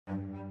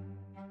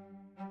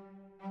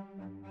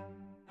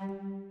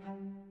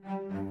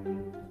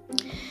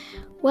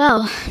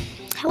Well,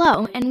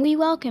 hello, and we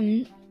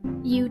welcome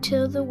you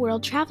to the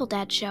World Travel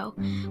Dad Show,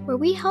 where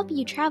we help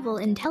you travel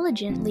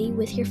intelligently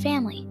with your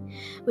family,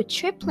 with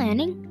trip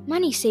planning,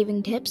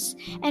 money-saving tips,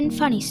 and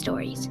funny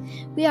stories.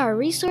 We are a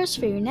resource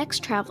for your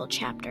next travel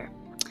chapter.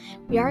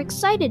 We are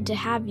excited to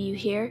have you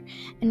here,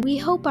 and we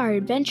hope our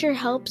adventure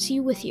helps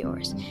you with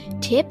yours.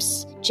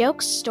 Tips,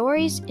 jokes,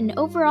 stories, and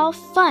overall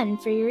fun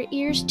for your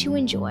ears to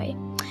enjoy.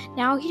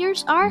 Now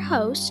here's our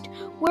host,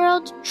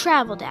 World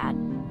Travel Dad.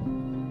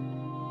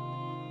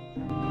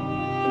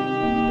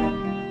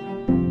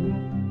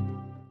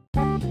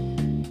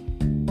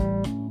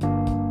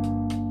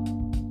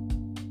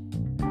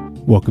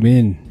 Welcome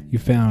in. You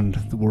found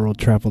the World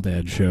Travel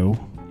Dad Show.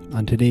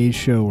 On today's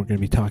show, we're going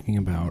to be talking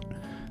about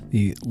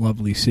the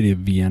lovely city of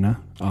Vienna,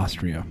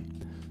 Austria.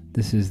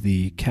 This is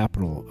the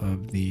capital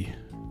of the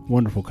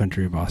wonderful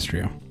country of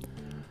Austria.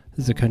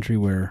 This is a country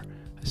where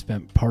I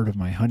spent part of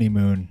my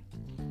honeymoon.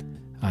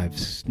 I've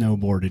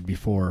snowboarded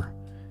before,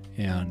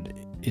 and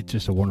it's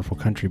just a wonderful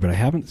country, but I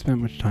haven't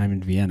spent much time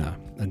in Vienna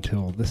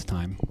until this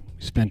time.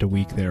 We spent a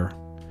week there.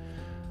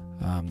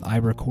 I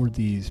record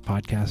these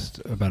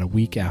podcasts about a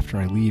week after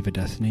I leave a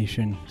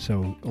destination,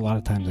 so a lot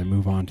of times I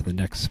move on to the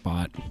next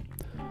spot.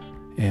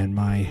 And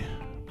my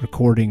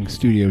recording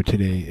studio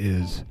today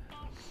is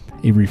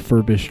a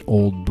refurbished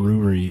old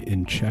brewery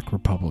in Czech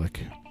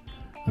Republic,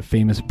 a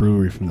famous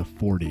brewery from the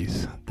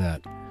 40s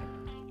that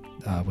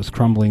was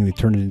crumbling. They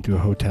turned it into a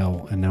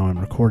hotel, and now I'm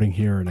recording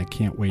here, and I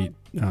can't wait.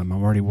 I'm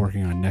already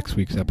working on next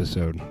week's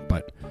episode,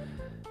 but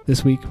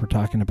this week we're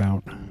talking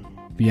about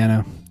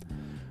Vienna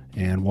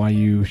and why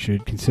you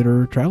should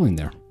consider traveling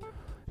there.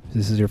 If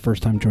this is your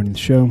first time joining the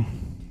show,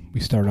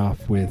 we start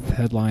off with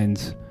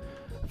headlines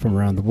from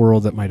around the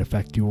world that might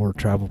affect your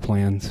travel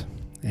plans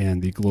and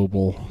the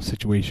global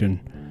situation.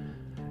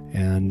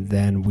 And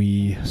then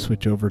we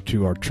switch over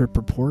to our trip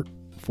report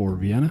for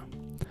Vienna.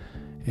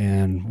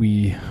 And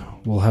we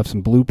will have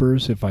some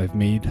bloopers if I've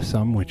made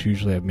some, which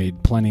usually I've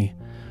made plenty,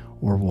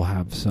 or we'll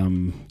have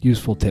some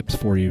useful tips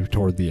for you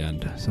toward the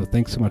end. So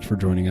thanks so much for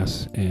joining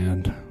us,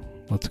 and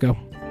let's go.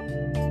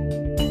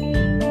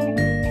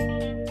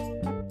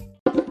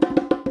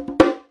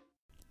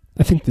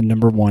 I think the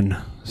number one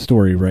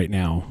story right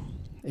now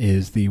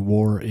is the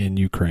war in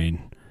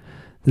Ukraine.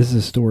 This is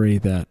a story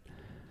that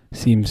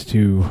seems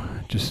to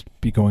just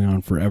be going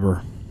on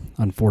forever,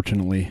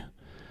 unfortunately,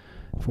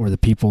 for the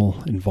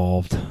people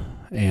involved.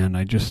 And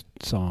I just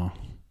saw a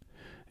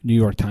New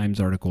York Times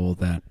article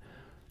that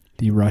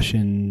the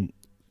Russian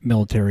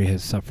military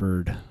has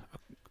suffered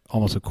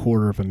almost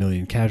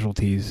 250,000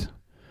 casualties,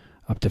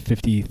 up to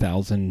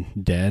 50,000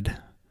 dead.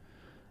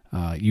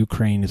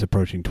 Ukraine is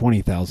approaching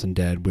 20,000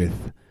 dead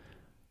with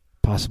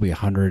possibly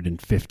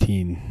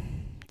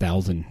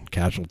 115,000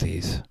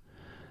 casualties.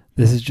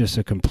 This is just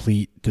a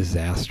complete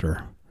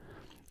disaster.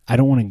 I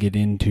don't want to get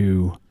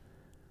into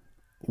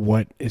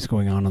what is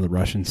going on the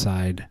Russian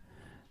side.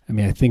 I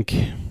mean, I think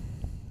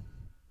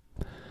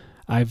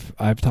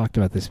I've talked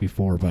about this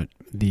before, but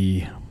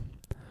there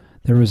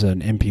was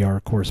an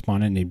NPR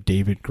correspondent named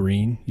David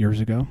Green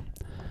years ago.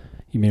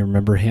 You may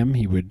remember him.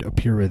 He would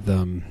appear with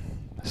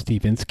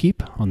Steve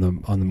Inskeep on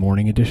the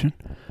morning edition,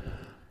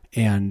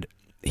 and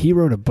he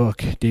wrote a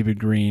book. David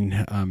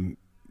Green.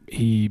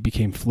 He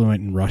became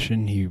fluent in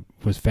Russian. He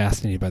was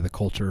fascinated by the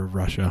culture of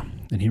Russia,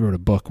 and he wrote a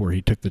book where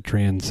he took the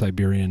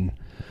Trans-Siberian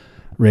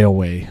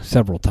Railway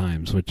several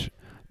times, which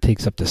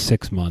takes up to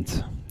 6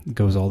 months. It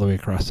goes all the way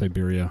across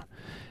Siberia,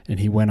 and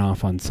he went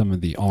off on some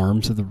of the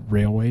arms of the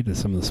railway to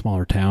some of the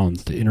smaller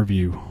towns to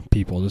interview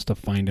people just to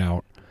find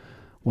out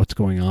what's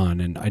going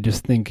on. And I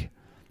just think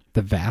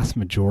the vast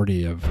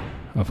majority of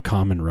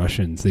common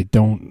Russians, they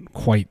don't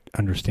quite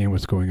understand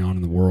what's going on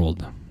in the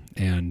world.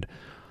 And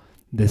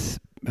this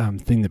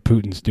thing that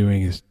Putin's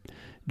doing is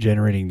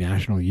generating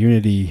national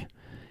unity,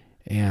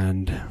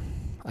 and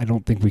I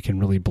don't think we can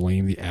really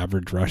blame the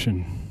average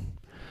Russian.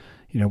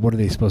 You know, what are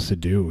they supposed to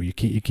do? You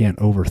can't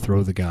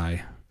overthrow the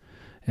guy,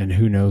 and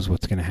who knows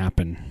what's going to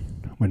happen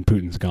when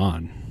Putin's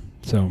gone.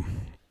 So,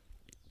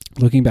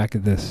 looking back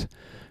at this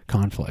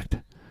conflict,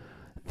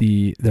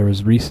 there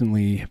was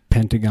recently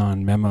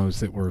Pentagon memos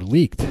that were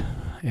leaked,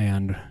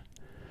 and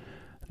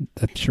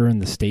I'm sure in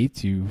the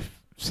States you've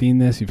seen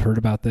this, you've heard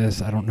about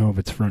this. I don't know if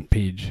it's front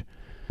page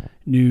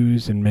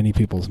news in many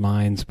people's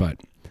minds,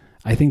 but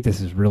I think this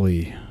is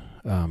really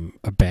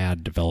a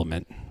bad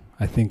development.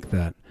 I think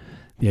that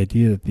the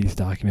idea that these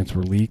documents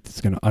were leaked is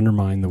going to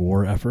undermine the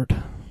war effort,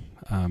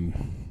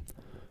 and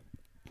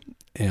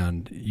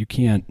you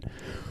can't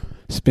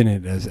spin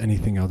it as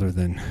anything other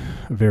than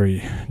a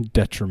very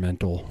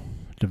detrimental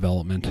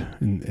development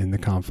in the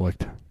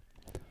conflict.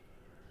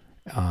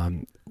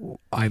 I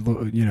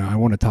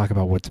want to talk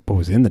about what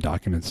was in the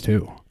documents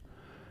too.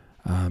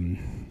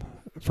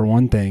 For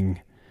one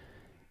thing,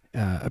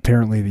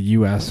 apparently the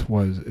U.S.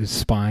 is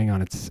spying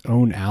on its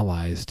own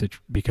allies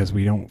because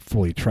we don't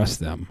fully trust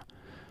them.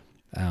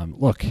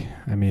 Look,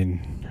 I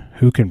mean,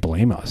 who can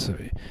blame us?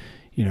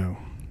 You know,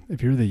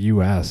 if you're the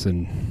U.S.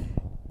 and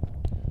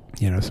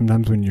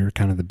sometimes when you're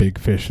kind of the big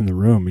fish in the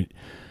room,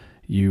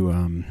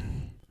 you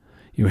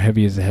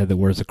heavy as the head that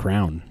wears a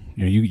crown.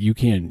 You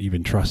can't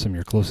even trust some of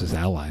your closest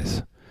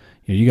allies.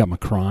 You got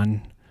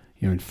Macron,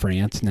 in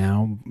France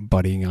now,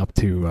 buddying up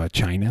to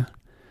China.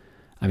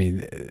 I mean,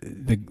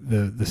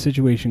 the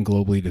situation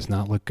globally does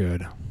not look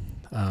good.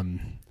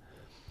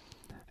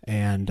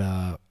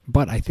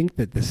 But I think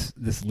that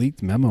this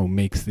leaked memo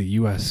makes the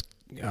U.S.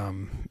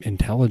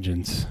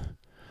 Intelligence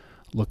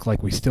look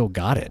like we still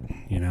got it.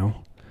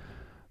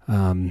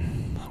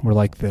 We're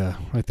like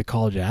the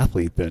college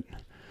athlete that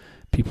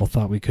people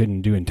thought we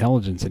couldn't do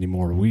intelligence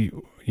anymore. We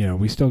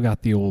still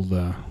got the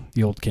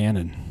old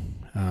cannon.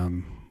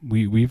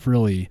 We've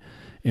really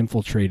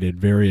infiltrated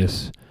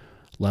various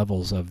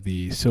levels of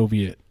the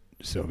Soviet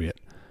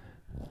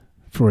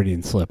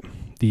Freudian slip,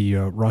 the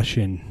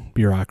Russian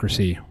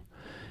bureaucracy,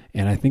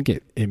 and I think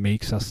it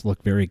makes us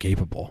look very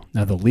capable.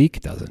 Now the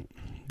leak doesn't.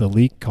 The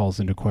leak calls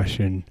into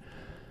question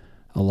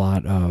a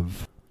lot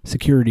of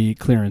security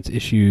clearance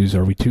issues.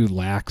 Are we too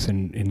lax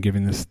in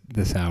giving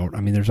this out?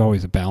 I mean, there's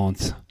always a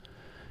balance.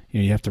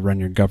 You have to run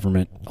your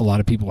government. A lot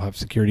of people have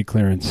security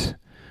clearance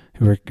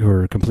who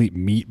are complete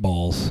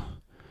meatballs,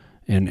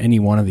 and any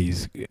one of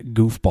these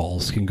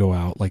goofballs can go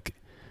out. Like,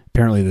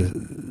 apparently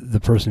the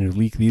person who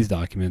leaked these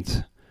documents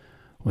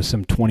was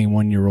some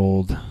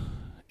 21-year-old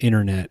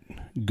internet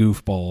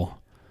goofball.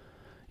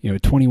 A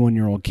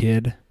 21-year-old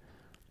kid.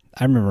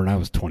 I remember when I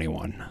was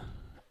 21.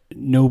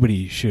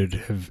 Nobody should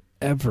have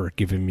ever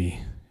given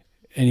me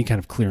any kind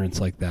of clearance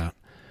like that.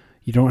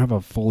 You don't have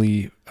a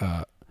fully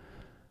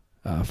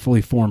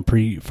formed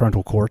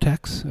prefrontal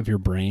cortex of your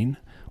brain,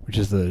 which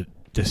is the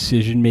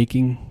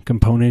decision-making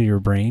component of your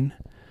brain.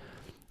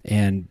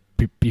 And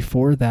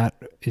before that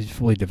is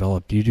fully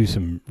developed, you do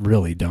some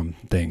really dumb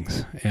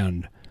things.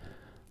 And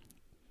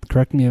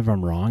correct me if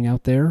I'm wrong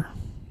out there,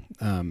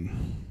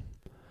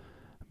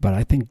 but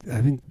I think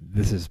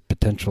this is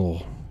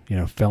potential,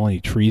 felony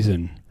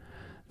treason.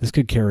 This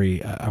could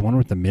carry, I wonder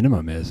what the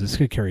minimum is. This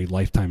could carry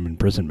lifetime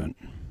imprisonment.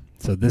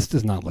 So this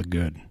does not look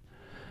good.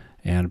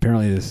 And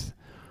apparently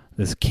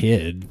this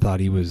kid thought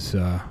he was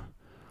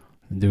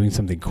doing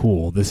something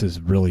cool. This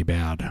is really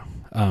bad.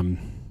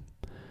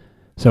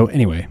 So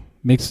anyway,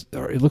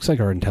 it looks like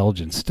our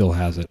intelligence still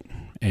has it.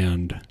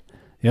 And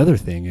the other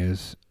thing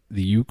is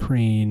the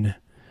Ukraine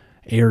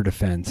air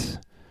defense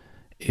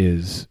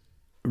is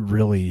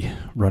really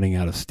running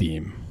out of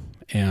steam.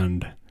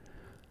 And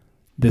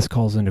this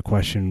calls into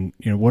question,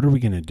 what are we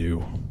going to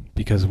do?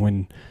 Because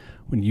when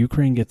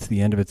Ukraine gets to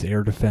the end of its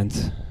air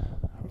defense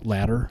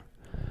ladder,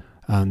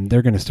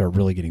 they're going to start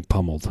really getting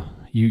pummeled.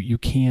 You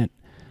can't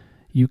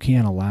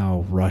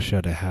allow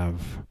Russia to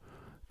have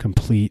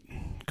complete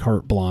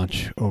carte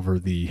blanche over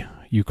the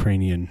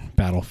Ukrainian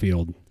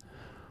battlefield.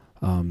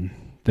 I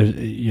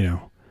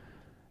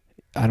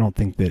don't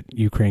think that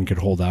Ukraine could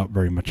hold out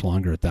very much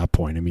longer at that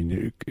point. I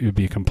mean, it would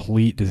be a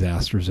complete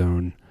disaster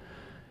zone.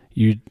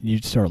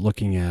 You'd start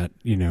looking at,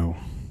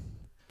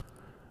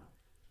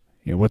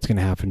 what's going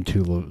to happen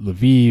to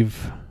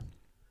Lviv.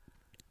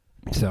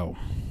 So,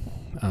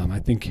 I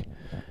think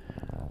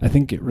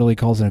it really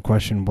calls into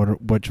question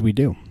what should we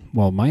do.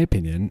 Well, my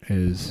opinion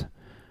is,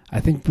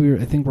 I think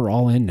we're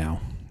all in now.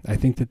 I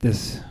think that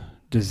this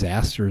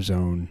disaster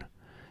zone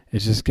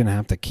is just going to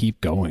have to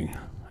keep going,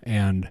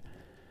 and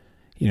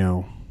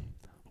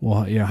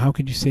how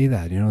could you say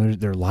that?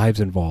 There are lives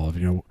involved.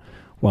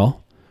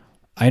 Well,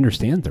 I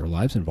understand there are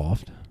lives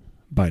involved,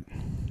 but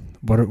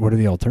what are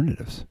the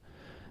alternatives?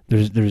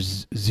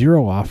 There's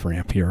zero off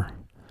ramp here,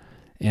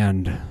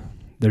 and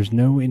there's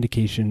no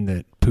indication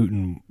that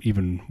Putin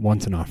even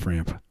wants an off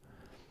ramp.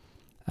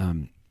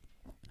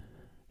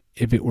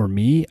 If it were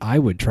me, I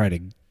would try to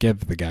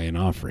give the guy an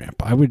off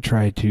ramp. I would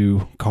try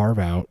to carve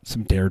out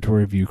some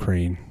territory of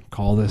Ukraine,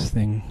 call this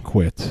thing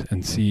quits,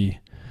 and see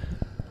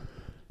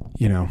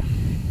what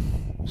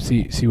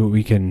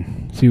we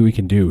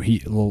can do.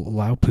 He will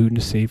allow Putin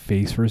to save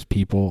face for his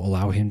people,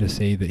 allow him to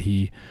say that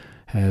he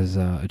has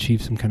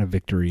achieved some kind of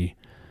victory.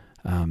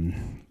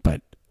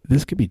 But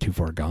this could be too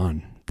far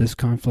gone. This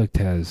conflict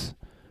has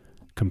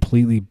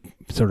completely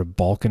sort of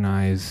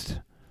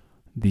balkanized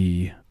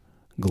the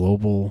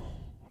global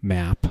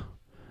map.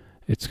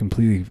 It's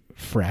completely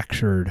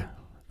fractured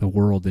the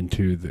world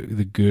into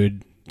the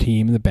good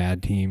team and the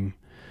bad team.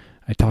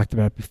 I talked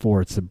about it before.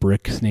 It's the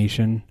BRICS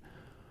nation.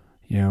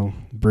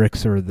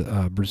 BRICS are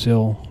the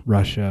Brazil,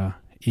 Russia,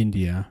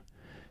 India,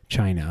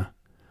 China,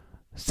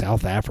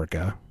 South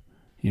Africa,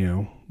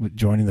 with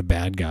joining the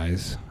bad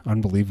guys.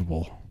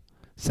 Unbelievable.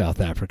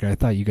 South Africa. I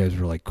thought you guys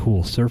were like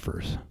cool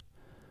surfers.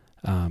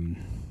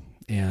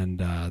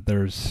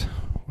 There's,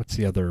 what's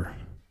the other?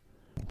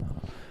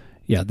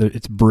 Yeah,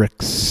 it's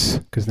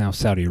BRICS, because now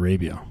Saudi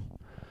Arabia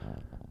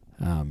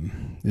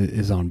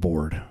is on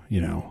board.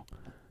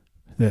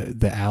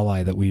 The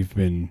ally that we've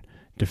been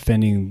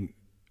defending,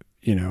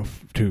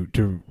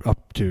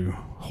 to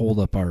hold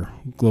up our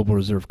global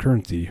reserve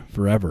currency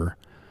forever,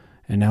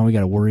 and now we got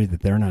to worry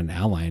that they're not an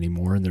ally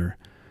anymore, and they're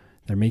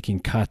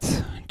making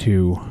cuts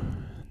to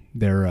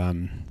their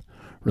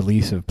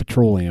release of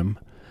petroleum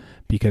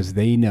because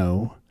they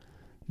know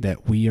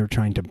that we are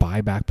trying to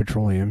buy back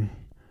petroleum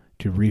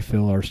to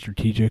refill our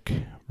strategic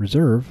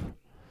reserve.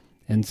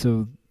 And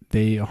so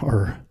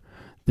they're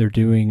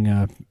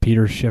doing,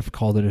 Peter Schiff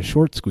called it a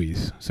short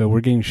squeeze. So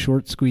we're getting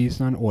short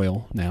squeezed on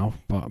oil now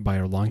by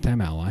our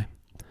longtime ally.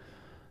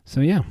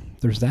 So yeah,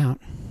 there's that.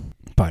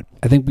 But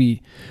I think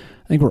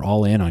we're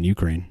all in on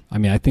Ukraine. I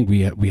mean, I think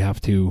we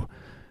have to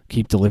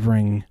keep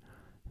delivering,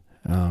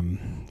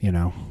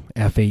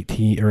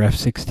 F-18 or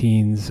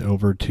F-16s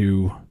over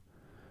to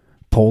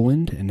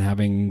Poland and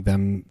having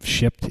them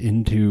shipped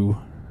into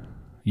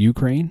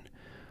Ukraine.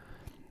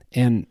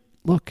 And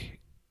look,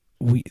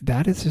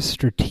 that is a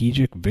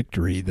strategic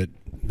victory that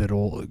good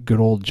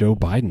old Joe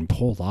Biden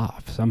pulled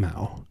off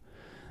somehow.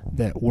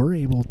 That we're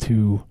able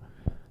to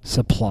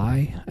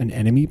supply an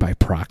enemy by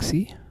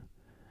proxy,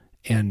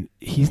 and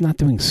he's not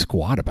doing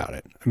squat about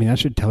it. I mean, that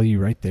should tell you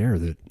right there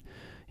that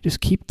you just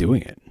keep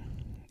doing it.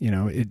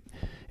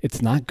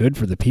 It's not good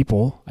for the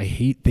people. I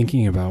hate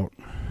thinking about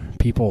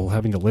people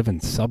having to live in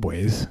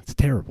subways. It's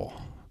terrible.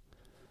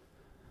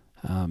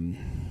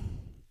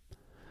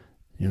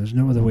 There's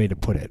no other way to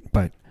put it,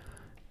 but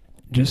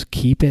just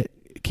keep it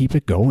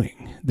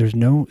going. There's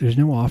no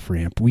off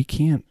ramp.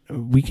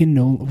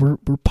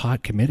 We're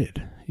pot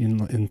committed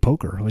in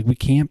poker. Like, we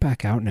can't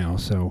back out now.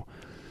 So,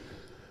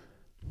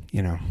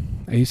 I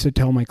used to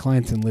tell my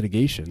clients in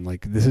litigation,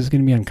 like, this is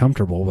going to be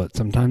uncomfortable, but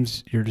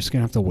sometimes you're just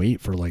going to have to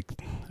wait for like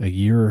a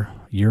year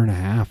and a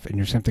half, and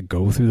you're just going to have to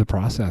go through the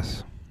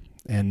process.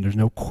 And there's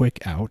no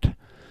quick out.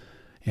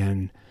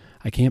 And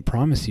I can't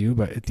promise you,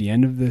 but at the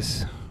end of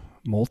this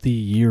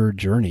multi-year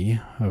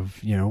journey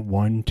of,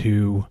 1,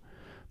 2,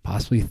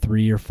 possibly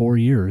 3 or 4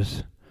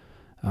 years,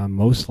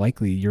 most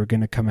likely you're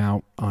going to come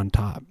out on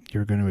top.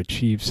 You're going to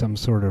achieve some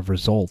sort of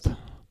result.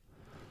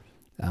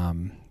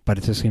 But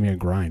it's just going to be a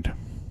grind.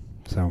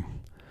 So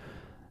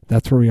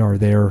that's where we are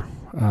there.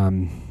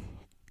 I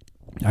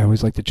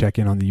always like to check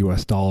in on the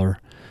U.S. dollar,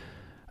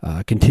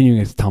 continuing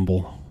its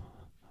tumble.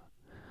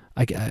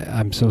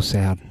 I'm so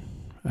sad.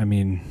 I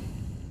mean,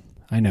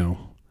 I know.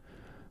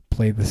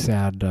 Play the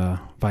sad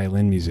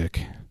violin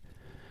music.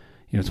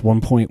 It's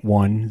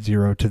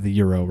 1.10 to the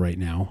euro right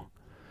now.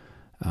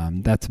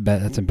 That's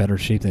in better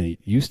shape than it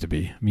used to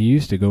be. I mean, you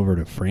used to go over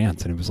to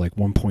France and it was like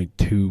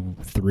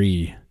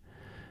 1.23,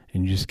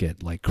 and you just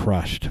get like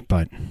crushed.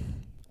 But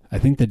I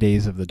think the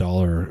days of the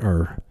dollar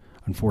are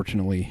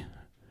unfortunately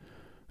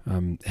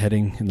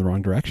heading in the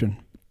wrong direction.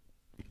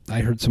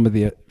 I heard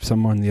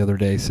someone the other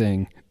day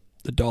saying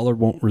the dollar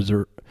won't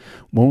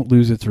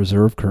lose its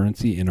reserve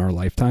currency in our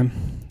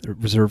lifetime,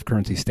 reserve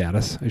currency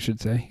status, I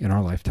should say, in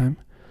our lifetime.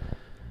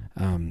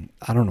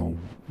 I don't know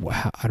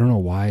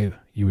why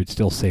you would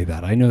still say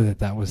that. I know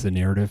that was the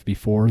narrative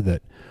before,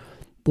 that,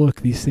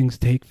 look, these things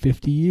take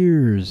 50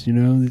 years,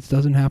 this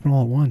doesn't happen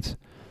all at once.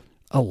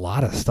 A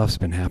lot of stuff's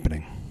been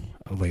happening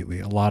lately,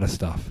 a lot of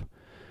stuff.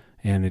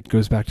 And it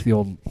goes back to the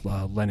old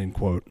Lenin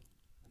quote,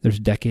 there's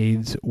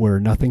decades where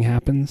nothing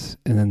happens,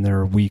 and then there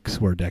are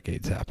weeks where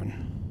decades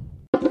happen.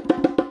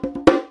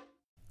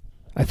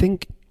 I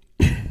think,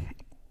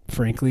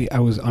 frankly, I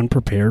was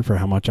unprepared for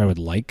how much I would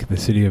like the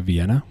city of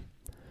Vienna.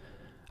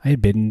 I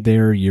had been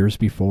there years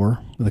before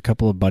with a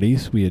couple of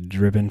buddies. We had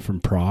driven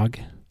from Prague.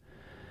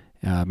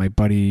 My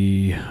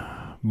buddy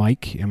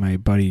Mike and my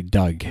buddy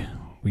Doug.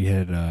 We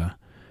had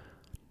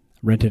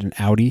rented an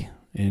Audi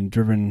and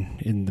driven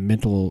in the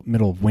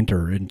middle of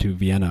winter into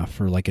Vienna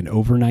for like an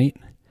overnight.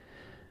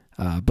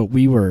 But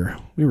we were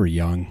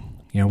young.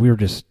 We were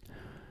just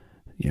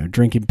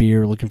drinking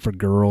beer, looking for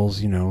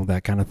girls,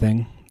 that kind of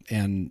thing.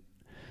 And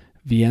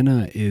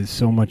Vienna is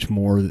so much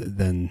more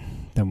than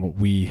what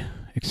we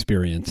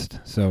experienced.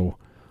 So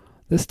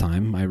this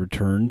time I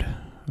returned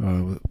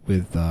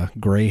with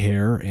gray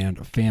hair and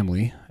a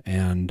family,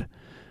 and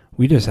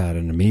we just had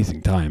an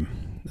amazing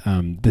time.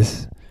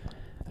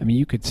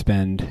 You could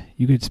spend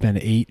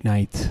 8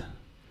 nights.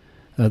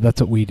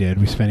 That's what we did.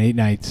 We spent 8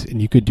 nights,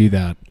 and you could do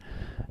that,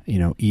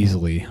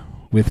 easily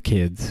with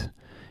kids.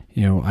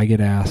 I get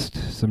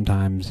asked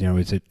sometimes,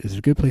 is it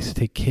a good place to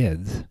take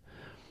kids?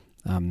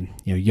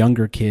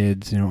 Younger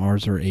kids,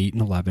 ours are 8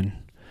 and 11.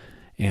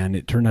 And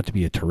it turned out to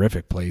be a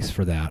terrific place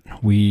for that.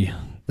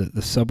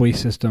 The subway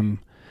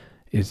system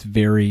is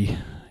very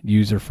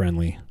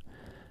user-friendly,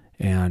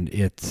 and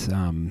it's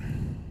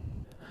kind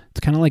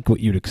of like what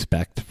you'd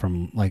expect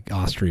from like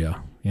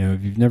Austria.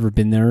 If you've never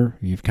been there,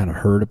 you've kind of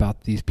heard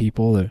about these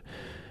people. They're,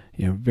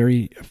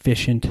 very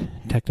efficient,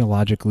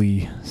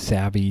 technologically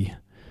savvy,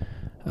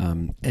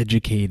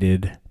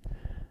 educated,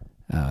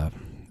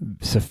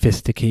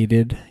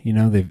 sophisticated.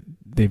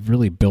 They've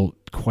really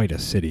built quite a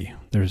city.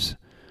 There's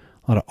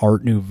a lot of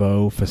Art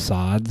Nouveau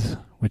facades,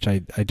 which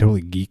I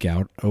totally geek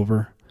out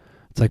over.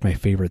 It's like my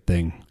favorite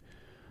thing.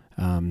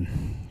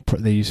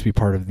 They used to be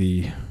part of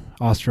the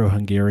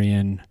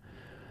Austro-Hungarian,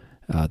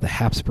 the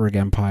Habsburg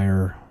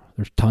Empire.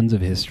 There's tons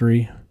of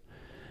history.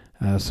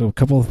 So a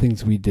couple of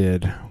things we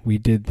did. We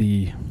did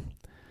the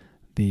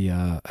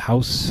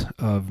House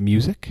of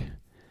Music,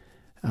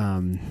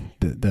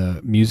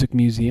 the Music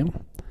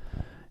Museum.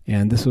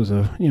 And this was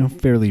a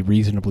fairly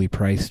reasonably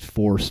priced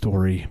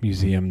 4-story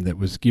museum that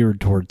was geared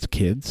towards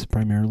kids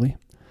primarily.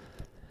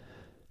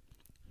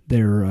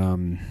 They're,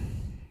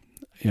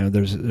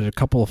 there's a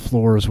couple of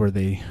floors where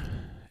they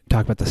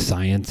talk about the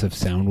science of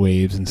sound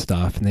waves and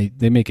stuff, and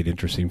they make it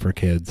interesting for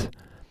kids.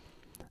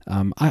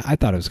 I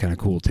thought it was kind of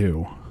cool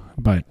too,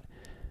 but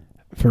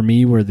for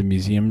me, where the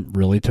museum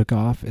really took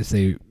off is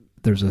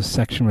there's a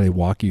section where they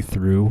walk you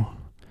through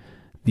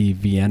the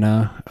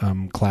Vienna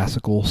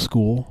classical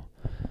school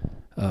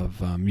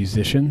of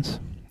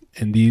musicians,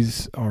 and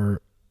these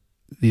are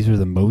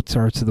the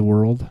Mozarts of the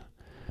world.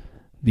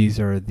 These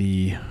are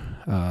the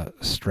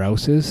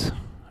Strausses.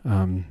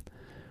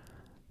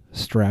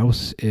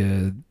 Strauss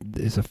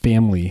is a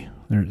family.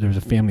 There's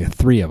a family of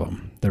three of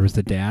them. There was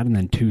the dad and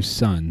then two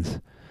sons,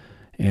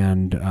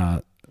 and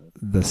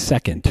the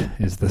second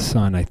is the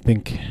son. I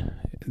think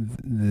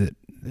the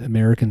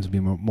Americans would be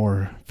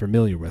more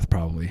familiar with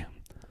probably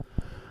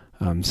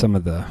some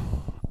of the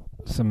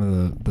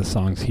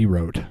songs he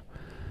wrote,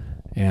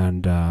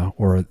 and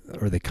or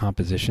the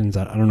compositions.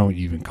 I don't know what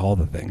you even call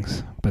the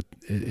things, but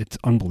it's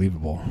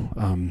unbelievable.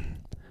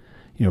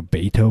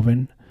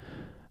 Beethoven.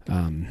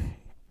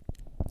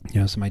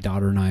 So my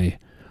daughter and I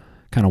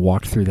kind of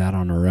walked through that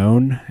on our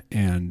own,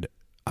 and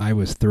I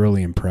was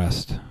thoroughly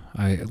impressed.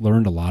 I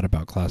learned a lot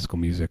about classical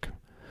music.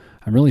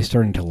 I'm really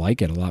starting to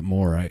like it a lot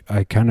more.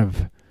 I kind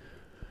of,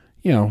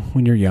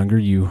 when you're younger,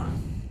 you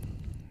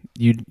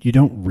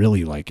don't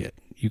really like it.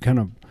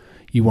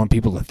 You want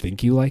people to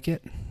think you like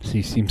it, so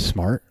you seem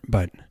smart,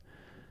 but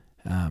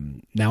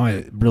now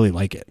I really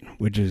like it,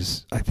 which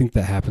is, I think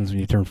that happens when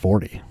you turn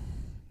 40.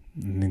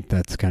 I think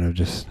that's kind of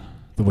just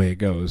the way it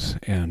goes,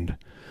 and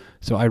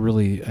so I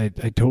totally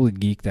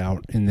geeked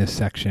out in this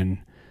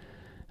section.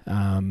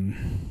 The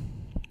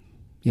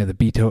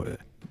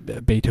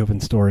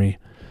Beethoven story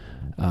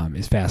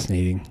is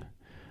fascinating.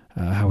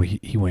 How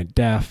he went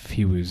deaf,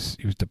 he was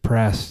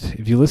depressed.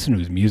 If you listen to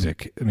his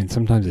music, I mean,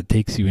 sometimes it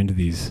takes you into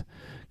these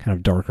kind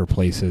of darker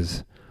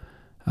places.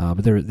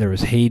 But there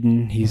was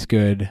Haydn, he's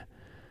good.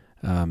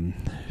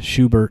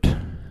 Schubert.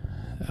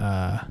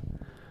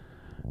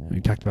 We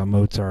talked about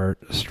Mozart,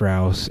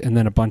 Strauss, and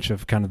then a bunch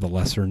of kind of the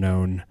lesser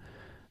known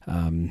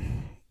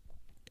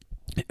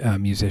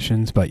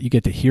musicians, but you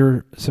get to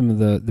hear some of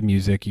the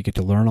music, you get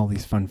to learn all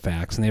these fun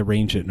facts, and they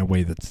arrange it in a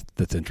way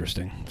that's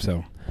interesting.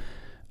 So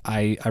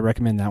I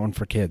recommend that one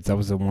for kids. That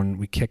was the one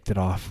we kicked it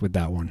off with,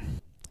 that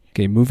one.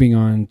 Okay, moving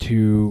on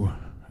to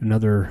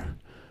another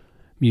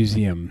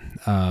museum.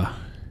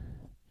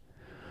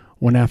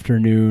 One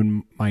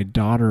afternoon, my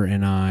daughter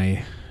and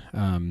I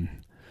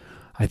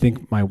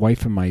think my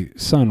wife and my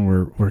son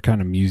were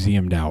kind of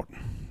museumed out,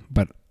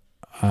 but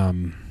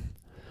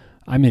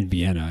I'm in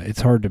Vienna.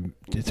 It's hard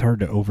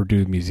to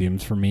overdo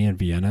museums for me in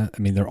Vienna. I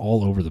mean, they're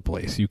all over the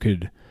place. You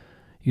could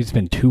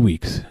spend 2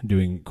 weeks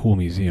doing cool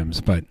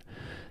museums, but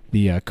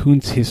the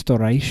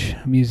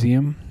Kunsthistorische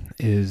Museum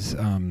is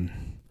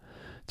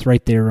it's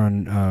right there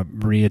on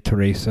Maria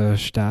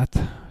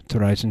Theresienstadt.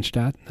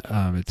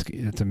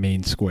 It's a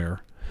main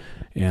square,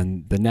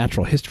 and the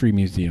Natural History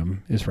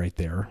Museum is right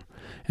there,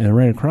 and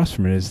right across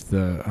from it is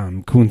the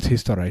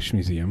Kunsthistorische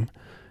Museum,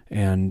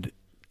 and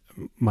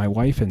my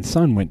wife and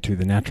son went to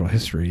the natural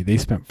history. They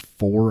spent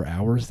 4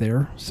 hours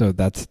there, so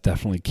that's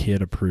definitely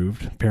kid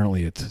approved.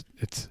 Apparently it's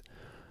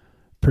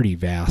pretty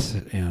vast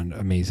and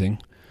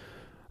amazing,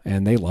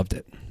 and they loved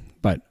it.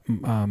 But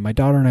my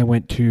daughter and I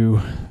went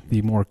to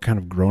the more kind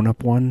of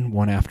grown-up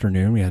one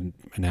afternoon. We had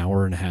an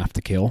hour and a half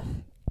to kill,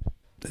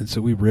 and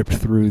so we ripped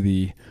through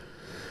the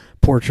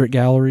portrait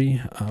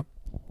gallery.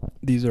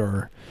 These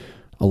are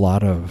a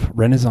lot of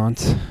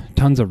Renaissance,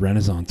 tons of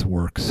Renaissance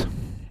works.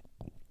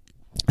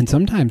 And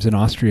sometimes in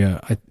Austria,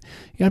 you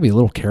got to be a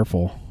little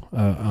careful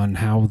on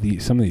how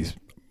some of these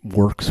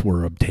works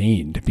were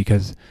obtained,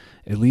 because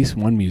at least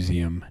one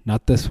museum,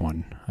 not this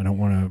one, I don't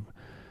want to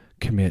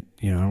I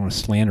don't want to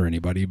slander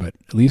anybody, but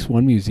at least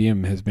one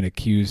museum has been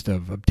accused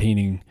of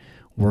obtaining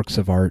works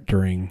of art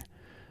during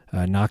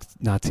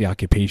Nazi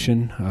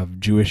occupation of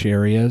Jewish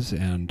areas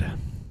and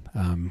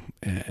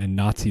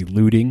Nazi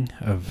looting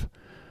of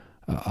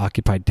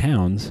occupied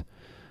towns.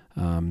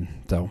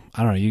 So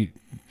I don't know,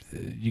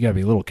 you got to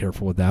be a little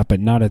careful with that,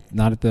 but not at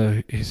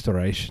the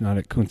Historisch, not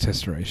at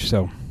Kunsthistorisch.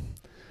 So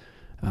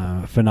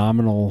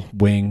phenomenal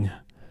wing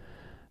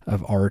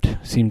of art,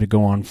 seemed to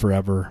go on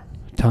forever.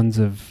 Tons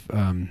of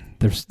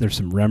there's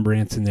some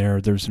Rembrandts in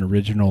there. There's an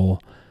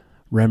original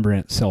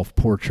Rembrandt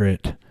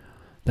self-portrait.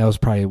 That was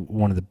probably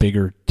one of the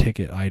bigger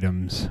ticket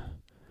items.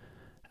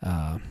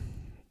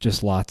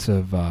 Just lots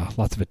of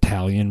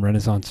Italian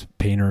Renaissance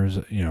painters.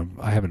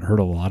 I haven't heard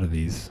a lot of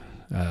these.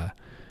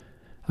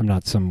 I'm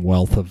not some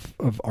wealth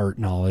of art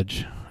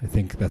knowledge. I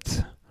think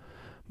that's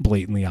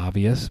blatantly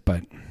obvious,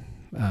 but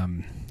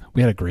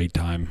we had a great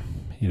time,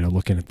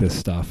 looking at this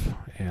stuff,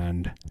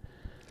 and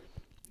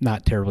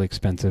not terribly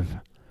expensive.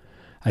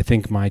 I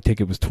think my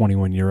ticket was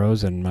 21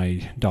 euros and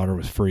my daughter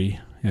was free.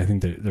 And I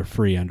think they're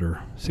free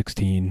under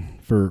 16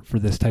 for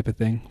this type of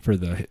thing, for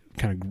the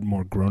kind of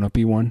more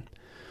grown-up-y one.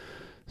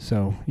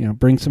 So,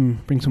 bring some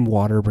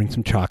water, bring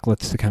some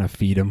chocolates to kind of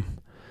feed them,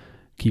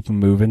 keep them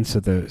moving so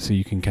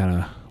you can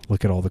kind of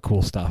look at all the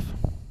cool stuff.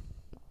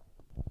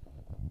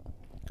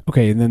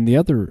 Okay, and then the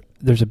other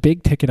there's a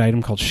big ticket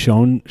item called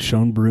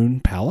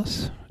Schönbrunn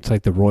Palace. It's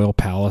like the royal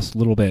palace, a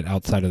little bit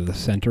outside of the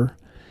center.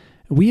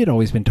 We had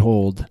always been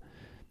told,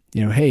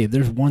 hey,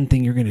 there's one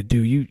thing you're going to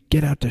do. You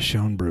get out to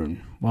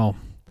Schönbrunn. Well,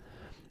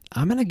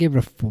 I'm going to give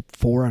it a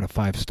 4 out of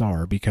 5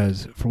 star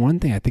because, for one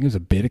thing, I think it was a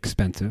bit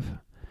expensive.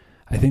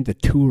 I think the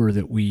tour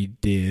that we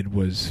did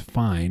was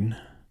fine.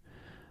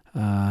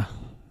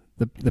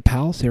 The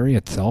palace area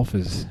itself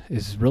is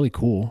really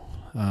cool.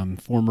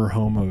 Former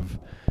home of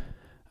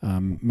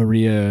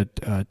Maria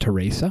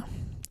Theresa.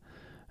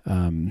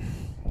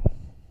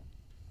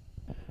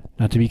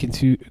 Not to be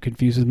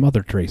confused with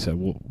Mother Teresa.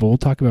 We'll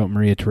talk about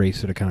Maria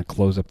Theresa to kind of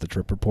close up the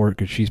trip report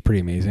because she's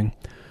pretty amazing.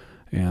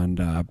 And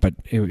but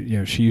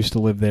she used to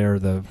live there,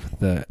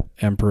 the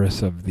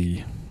Empress of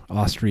the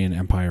Austrian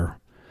Empire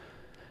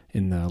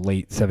in the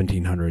late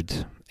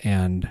 1700s.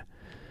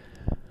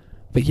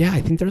 But yeah,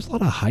 I think there's a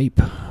lot of hype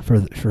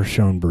for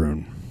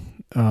Schönbrunn.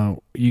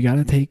 You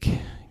gotta take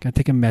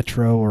a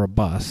metro or a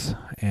bus,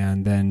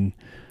 and then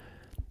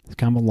it's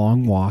kind of a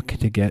long walk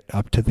to get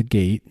up to the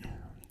gate.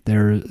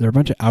 There are a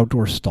bunch of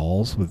outdoor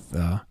stalls with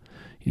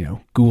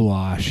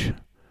goulash,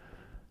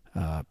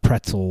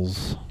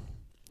 pretzels,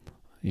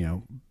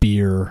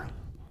 beer,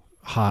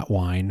 hot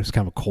wine. It was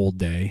kind of a cold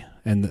day,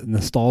 and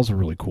the stalls are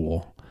really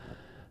cool.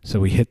 So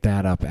we hit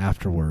that up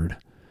afterward.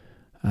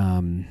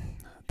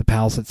 The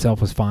palace itself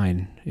was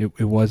fine.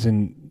 It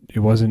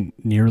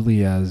wasn't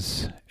nearly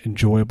as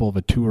enjoyable of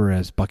a tour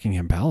as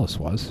Buckingham Palace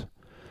was.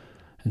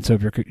 And so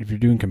if you're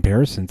doing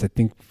comparisons, I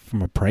think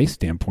from a price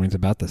standpoint, it's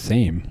about the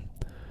same.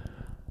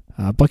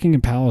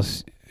 Buckingham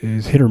Palace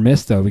is hit or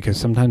miss though, because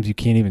sometimes you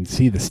can't even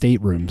see the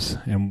staterooms,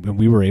 and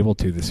we were able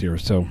to this year.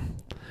 So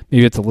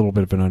maybe it's a little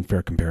bit of an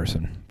unfair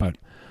comparison, but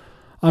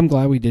I'm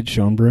glad we did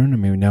Schönbrunn. I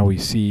mean, now we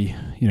see,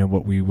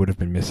 what we would have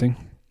been missing.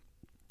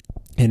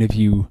 And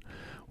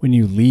when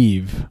you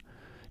leave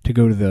to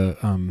go to the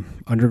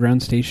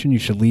underground station, you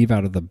should leave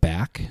out of the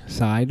back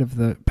side of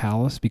the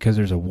palace because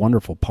there's a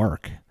wonderful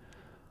park.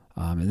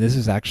 And this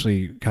is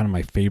actually kind of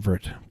my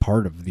favorite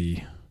part of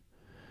the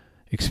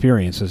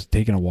experience, is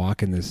taking a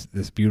walk in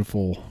this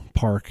beautiful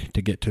park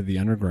to get to the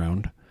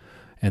underground.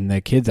 And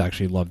the kids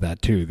actually love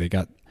that too. They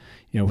got,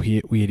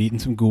 we had eaten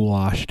some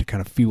goulash to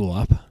kind of fuel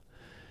up.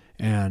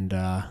 And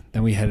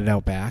then we headed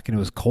out back, and it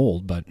was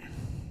cold, but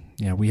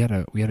we had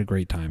a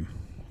great time.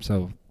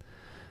 So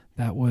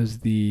that was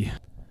the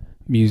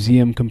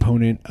museum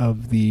component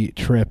of the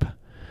trip.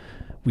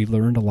 We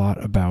learned a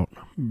lot about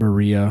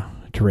Maria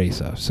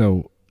Theresa.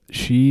 So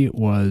she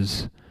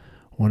was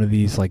one of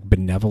these like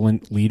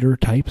benevolent leader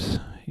types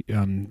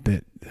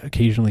that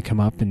occasionally come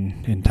up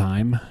in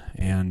time,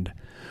 and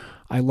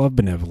I love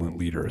benevolent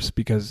leaders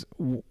because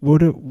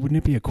wouldn't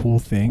it be a cool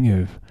thing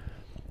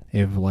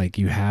if like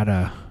you had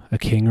a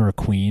king or a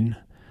queen,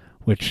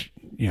 which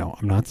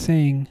I'm not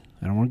saying,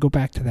 I don't want to go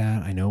back to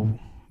that. I know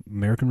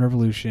American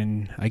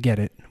Revolution, I get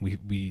it.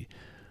 We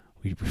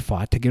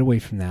fought to get away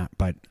from that,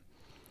 but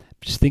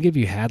just think if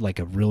you had like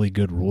a really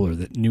good ruler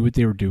that knew what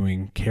they were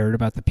doing, cared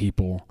about the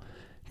people,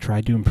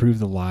 tried to improve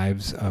the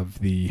lives of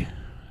the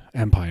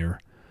empire.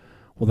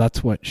 Well,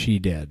 that's what she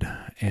did.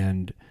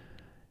 And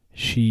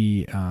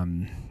she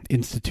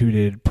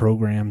instituted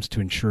programs to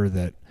ensure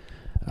that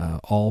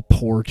all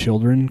poor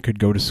children could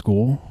go to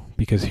school,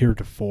 because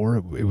heretofore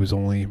it was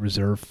only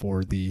reserved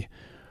for the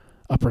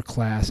upper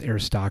class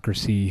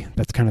aristocracy.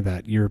 That's kind of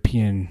that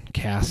European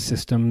caste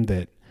system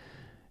that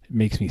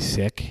makes me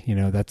sick.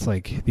 That's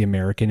like the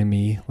American in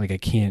me. Like I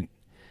can't,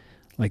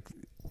 like,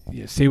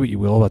 say what you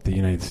will about the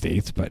United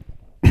States, but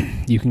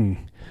you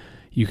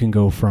can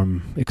go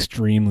from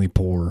extremely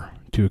poor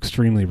to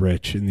extremely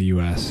rich in the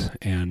U.S.,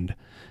 and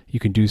you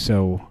can do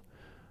so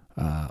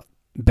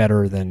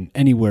better than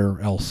anywhere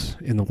else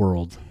in the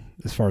world,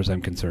 as far as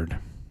I'm concerned.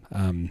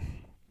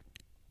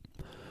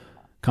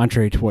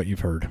 Contrary to what you've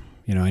heard.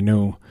 I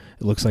know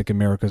it looks like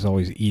America's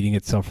always eating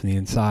itself from the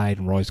inside,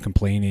 and we're always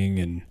complaining,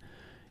 and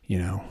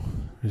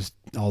there's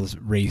all this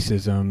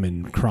racism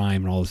and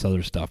crime and all this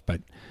other stuff,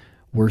 but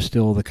we're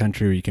still the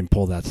country where you can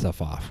pull that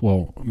stuff off.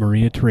 Well,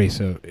 Maria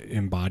Theresa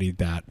embodied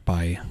that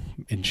by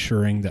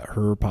ensuring that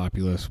her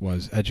populace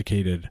was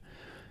educated,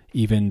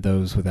 even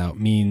those without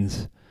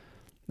means.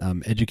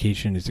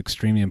 Education is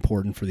extremely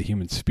important for the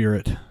human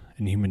spirit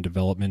and human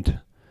development,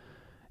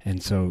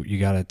 and so you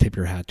got to tip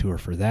your hat to her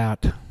for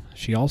that.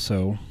 She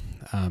also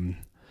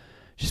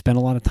she spent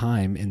a lot of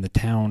time in the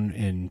town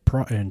in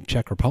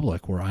Czech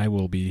Republic, where I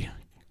will be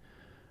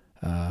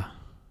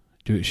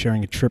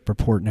sharing a trip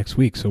report next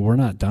week. So we're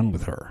not done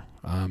with her.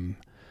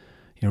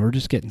 We're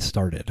just getting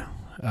started.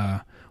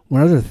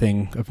 One other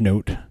thing of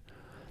note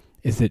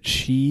is that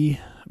she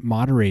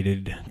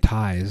moderated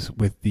ties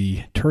with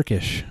the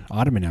Turkish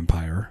Ottoman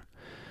Empire.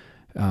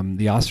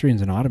 The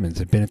Austrians and Ottomans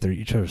had been at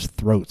each other's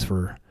throats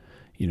for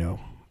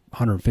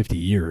 150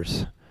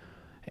 years,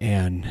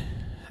 and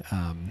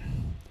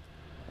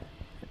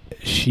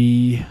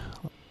she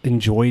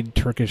enjoyed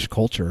Turkish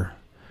culture,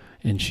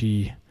 and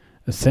she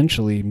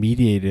essentially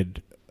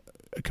mediated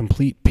a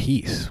complete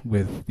peace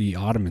with the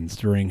Ottomans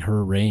during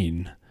her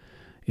reign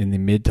in the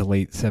mid to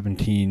late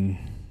 1700s.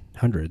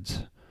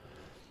 1800s.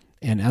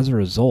 And as a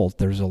result,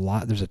 there's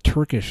a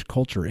Turkish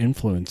culture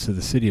influence to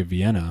the city of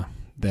Vienna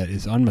that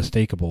is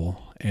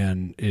unmistakable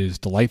and is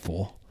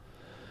delightful.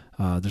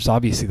 There's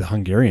obviously the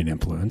Hungarian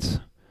influence.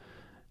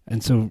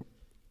 And so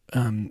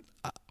I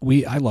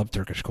love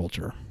Turkish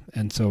culture.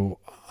 And so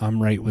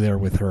I'm right there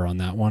with her on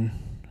that one.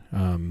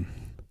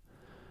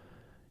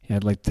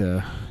 I'd like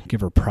to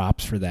give her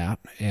props for that.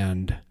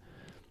 And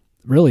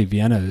really,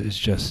 Vienna is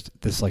just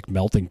this like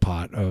melting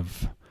pot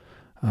of,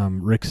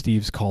 Rick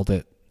Steves called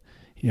it,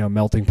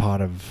 melting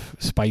pot of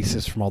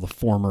spices from all the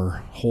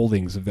former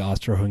holdings of the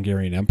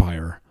Austro-Hungarian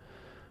Empire.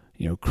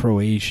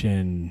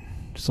 Croatian,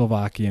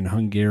 Slovakian,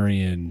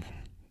 Hungarian,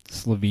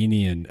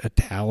 Slovenian,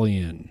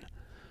 Italian,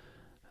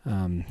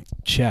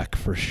 Czech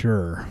for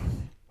sure,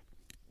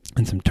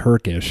 and some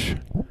Turkish.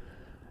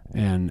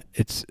 And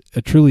it's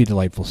a truly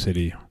delightful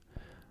city.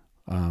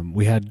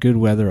 We had good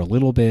weather a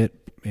little bit,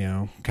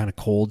 kind of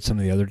cold some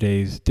of the other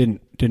days.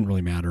 Didn't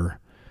really matter.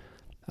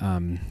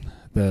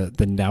 The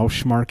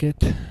Nausch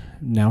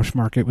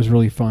market was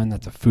really fun.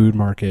 That's a food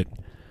market.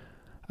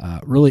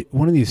 Really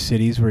one of these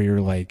cities where you're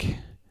like,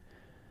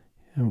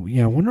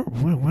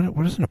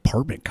 what does an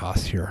apartment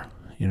cost here?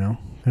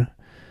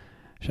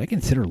 Should I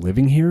consider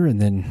living here?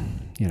 And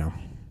then, you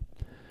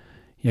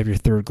have your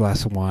third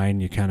glass of wine,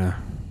 you kind of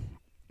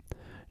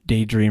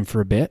daydream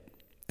for a bit,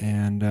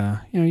 and,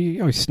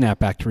 you always snap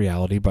back to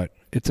reality, but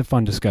it's a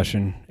fun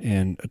discussion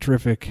and a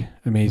terrific,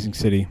 amazing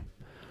city.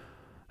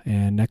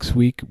 And next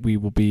week we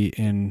will be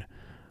in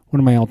one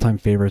of my all-time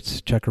favorites,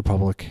 Czech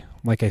Republic.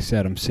 Like I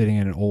said, I'm sitting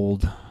in an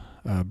old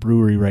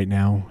brewery right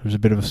now. There's a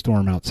bit of a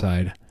storm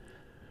outside,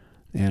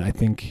 and I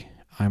think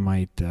I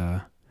might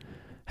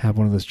have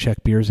one of those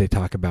Czech beers they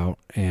talk about,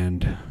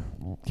 and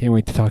can't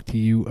wait to talk to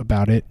you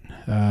about it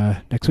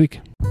next week.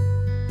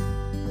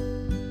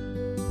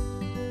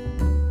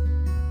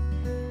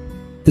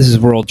 This is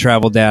World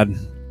Travel Dad.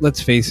 Let's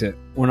face it,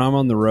 when I'm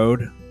on the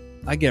road,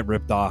 I get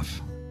ripped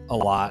off a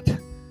lot,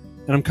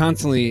 and I'm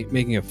constantly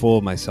making a fool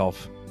of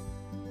myself.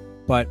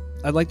 But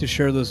I'd like to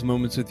share those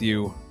moments with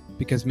you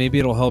because maybe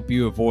it'll help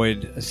you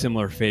avoid a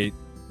similar fate,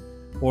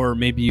 or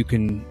maybe you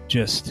can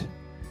just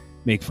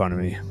make fun of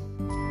me.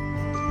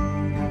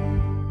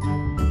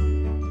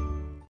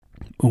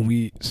 When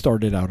we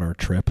started out our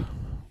trip,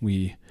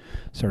 we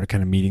started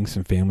kind of meeting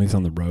some families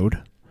on the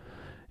road,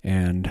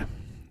 and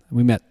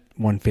we met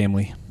one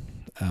family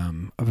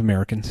of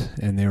Americans,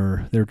 and they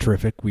were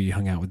terrific. We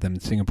hung out with them in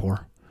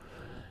Singapore,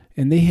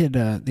 and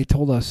they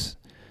told us,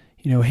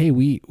 hey,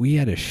 we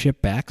had to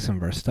ship back some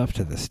of our stuff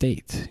to the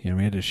States.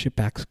 We had to ship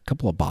back a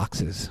couple of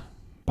boxes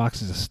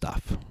of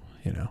stuff,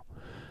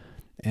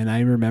 And I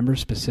remember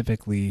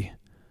specifically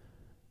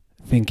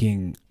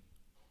thinking,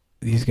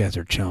 these guys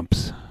are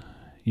chumps.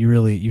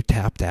 You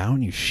tapped out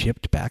and you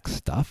shipped back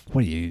stuff?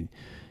 What, you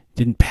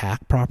didn't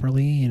pack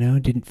properly,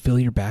 didn't fill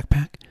your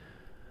backpack?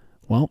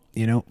 Well,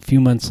 a few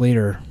months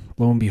later,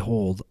 lo and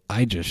behold,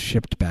 I just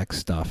shipped back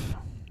stuff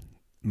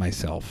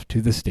myself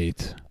to the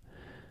States,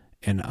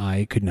 and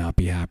I could not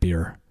be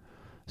happier.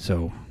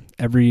 So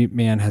every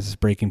man has his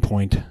breaking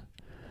point.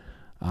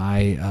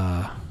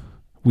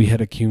 We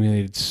had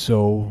accumulated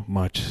so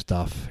much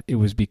stuff. It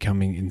was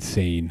becoming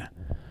insane.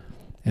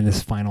 And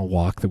this final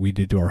walk that we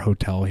did to our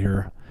hotel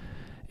here,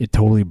 it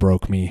totally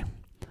broke me.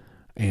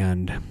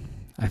 And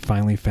I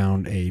finally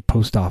found a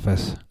post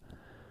office,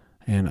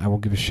 and I will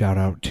give a shout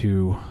out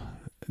to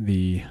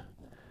the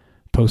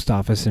post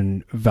office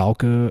in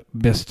Velká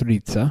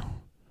Bystrica,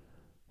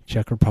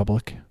 Czech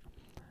Republic.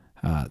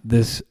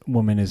 This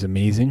woman is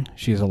amazing.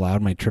 She has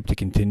allowed my trip to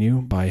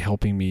continue by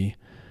helping me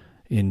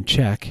in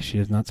Czech. She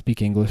does not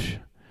speak English.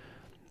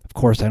 Of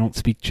course, I don't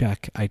speak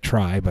Czech. I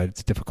try, but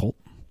it's difficult.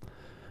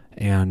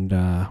 And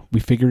we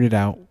figured it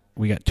out.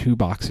 We got 2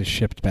 boxes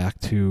shipped back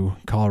to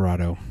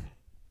Colorado.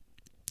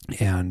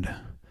 And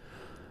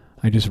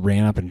I just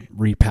ran up and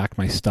repacked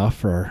my stuff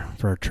for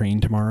our train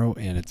tomorrow,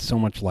 and it's so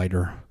much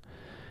lighter.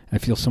 I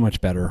feel so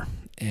much better.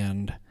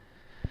 And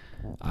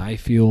I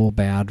feel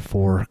bad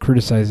for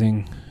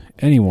criticizing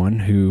anyone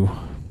who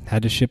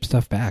had to ship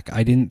stuff back.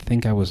 I didn't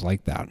think I was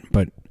like that,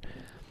 but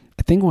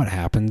I think what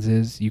happens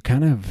is you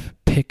kind of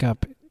pick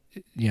up,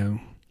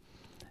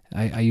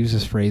 I use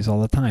this phrase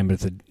all the time, but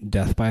it's a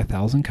death by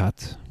 1,000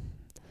 cuts.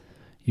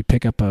 You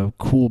pick up a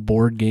cool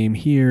board game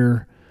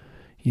here,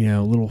 a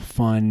little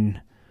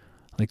fun,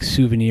 like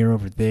souvenir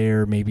over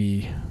there,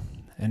 maybe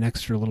an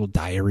extra little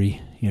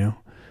diary,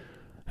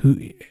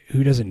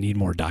 Who doesn't need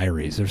more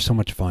diaries? They're so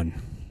much fun.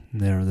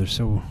 They're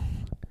so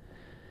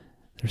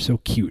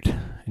cute,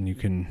 and you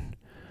can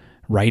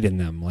write in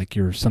them like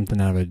you're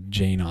something out of a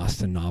Jane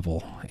Austen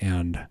novel.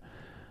 And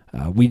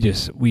we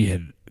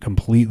had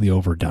completely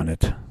overdone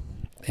it,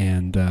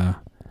 and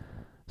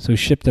so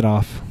shipped it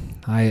off.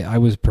 I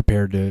was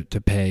prepared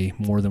to pay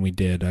more than we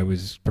did. I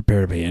was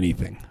prepared to pay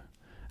anything.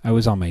 I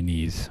was on my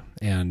knees,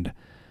 and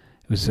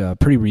it was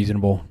pretty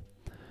reasonable.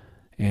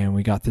 And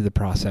we got through the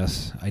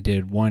process. I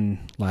did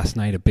one last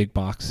night, a big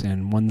box,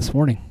 and one this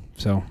morning.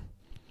 So,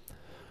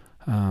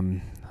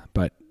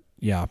 but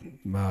yeah,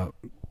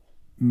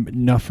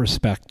 enough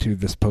respect to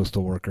this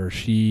postal worker.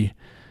 She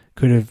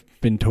could have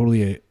been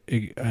totally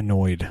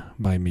annoyed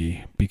by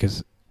me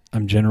because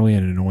I'm generally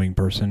an annoying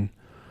person,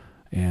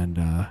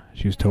 and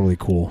she was totally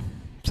cool.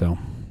 So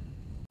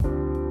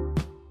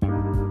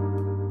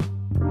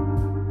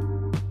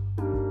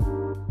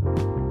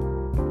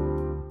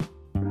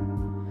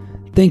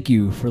thank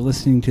you for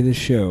listening to this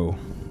show.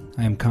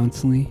 I am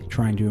constantly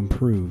trying to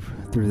improve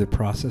through the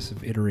process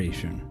of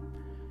iteration.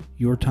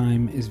 Your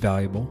time is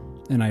valuable,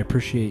 and I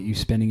appreciate you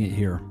spending it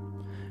here.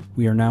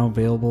 We are now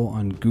available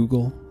on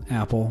Google,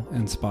 Apple,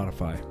 and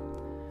Spotify.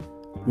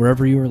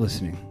 Wherever you are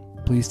listening,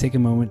 please take a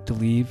moment to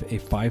leave a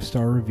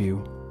 5-star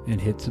review and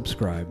hit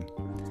subscribe.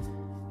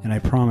 And I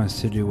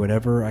promise to do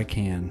whatever I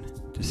can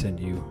to send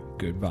you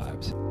good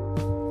vibes.